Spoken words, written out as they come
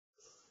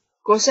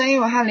国三英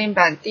文翰林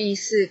版第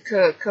4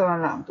课课文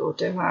朗读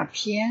对话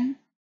篇。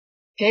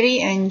Patty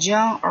and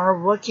John are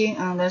walking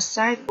on the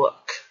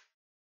sidewalk.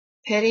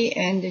 Patty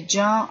and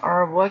John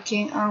are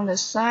walking on the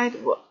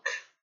sidewalk.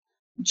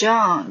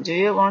 John, do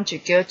you want to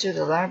go to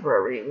the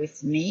library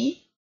with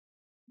me?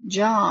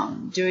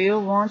 John, do you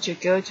want to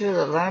go to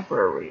the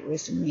library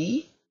with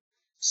me?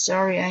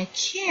 Sorry, I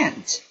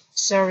can't.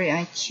 Sorry,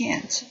 I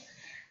can't.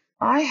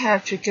 I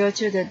have to go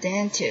to the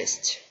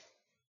dentist.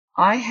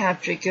 I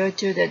have to go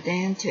to the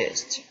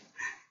dentist.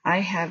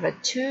 I have a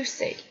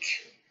toothache.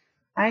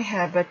 I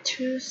have a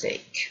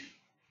toothache.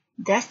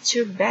 That's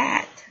too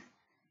bad.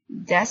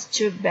 That's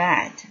too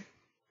bad.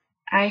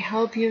 I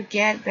hope you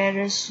get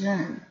better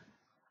soon.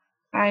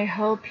 I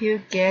hope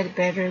you get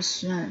better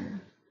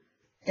soon.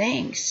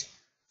 Thanks.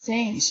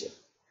 Thanks.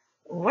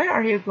 Why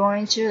are you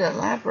going to the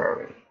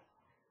library?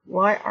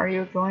 Why are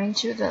you going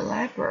to the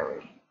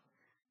library?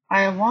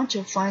 I want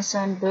to find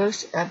some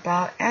books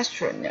about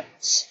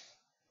astronauts.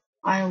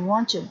 I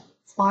want to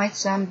find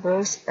some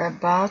books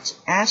about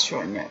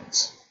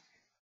astronauts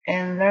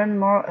and learn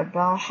more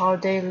about how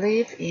they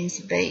live in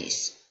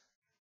space.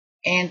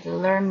 And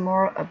learn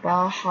more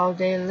about how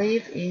they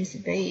live in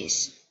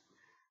space.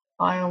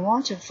 I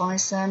want to find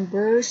some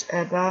books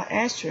about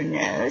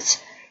astronauts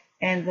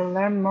and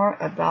learn more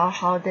about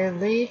how they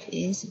live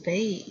in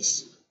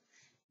space.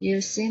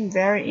 You seem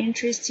very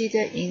interested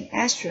in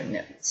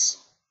astronauts.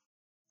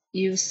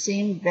 You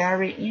seem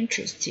very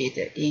interested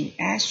in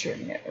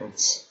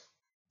astronauts.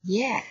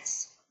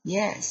 Yes,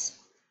 yes.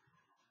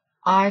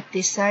 I've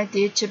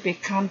decided to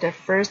become the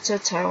first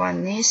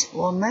Taiwanese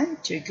woman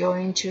to go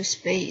into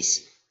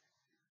space.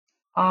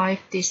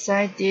 I've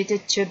decided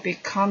to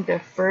become the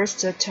first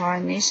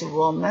Taiwanese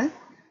woman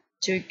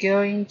to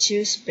go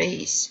into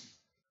space.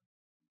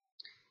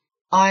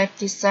 I've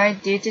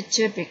decided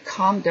to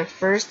become the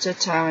first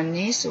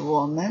Taiwanese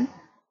woman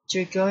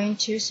to go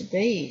into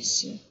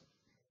space.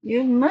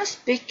 You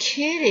must be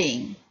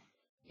kidding.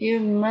 You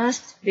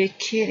must be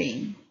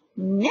kidding.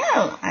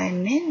 No, I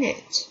mean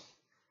it.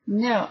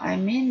 No, I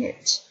mean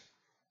it.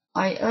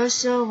 I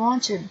also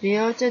want to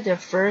build the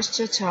first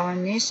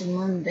Taiwanese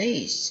moon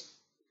base.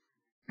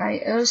 I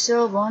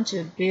also want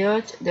to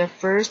build the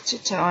first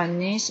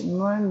Taiwanese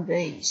moon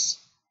base.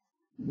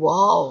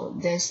 Wow,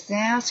 that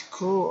sounds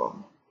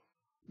cool.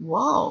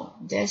 Wow,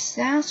 that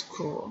sounds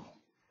cool.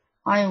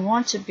 I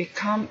want to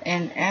become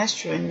an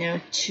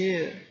astronaut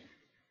too.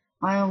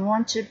 I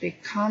want to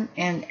become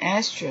an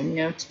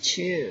astronaut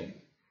too.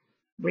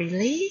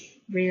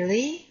 Really?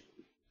 Really?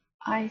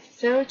 I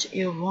thought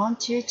you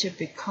wanted to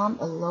become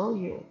a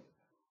lawyer.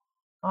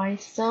 I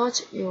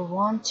thought you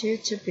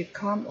wanted to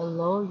become a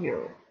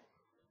lawyer.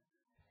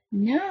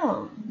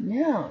 No,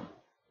 no.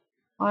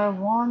 I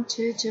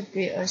wanted to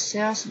be a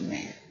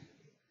salesman.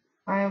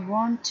 I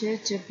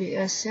wanted to be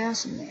a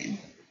salesman,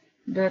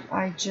 but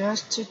I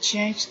just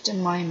changed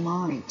my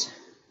mind.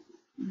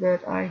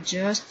 But I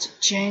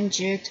just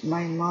changed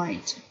my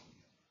mind.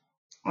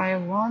 I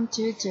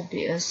wanted to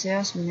be a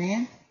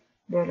salesman,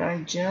 but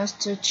I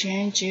just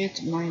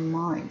changed my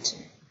mind.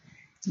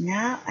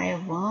 Now I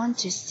want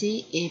to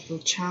see if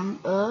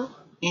Chang'e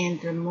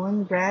and the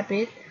moon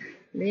rabbit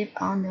live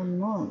on the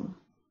moon.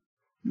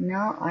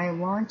 Now I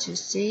want to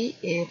see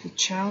if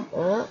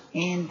Chang'e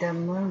and the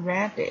moon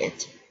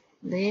rabbit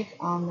live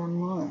on the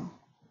moon.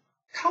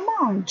 Come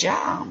on,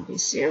 John, be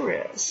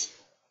serious.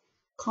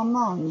 Come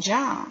on,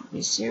 John,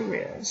 be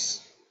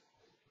serious.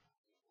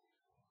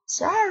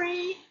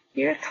 Sorry,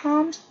 here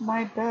comes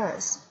my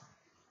bus.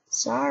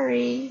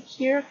 Sorry,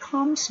 here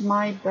comes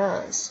my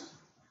bus.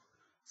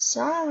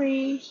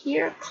 Sorry,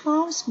 here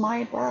comes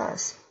my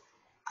bus.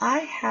 I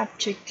have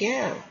to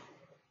go.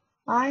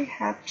 I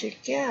have to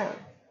go.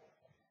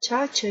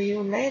 Talk to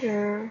you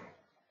later.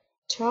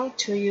 Talk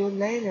to you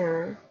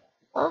later.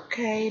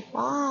 Okay,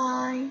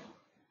 bye.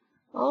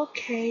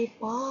 Okay,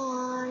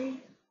 bye.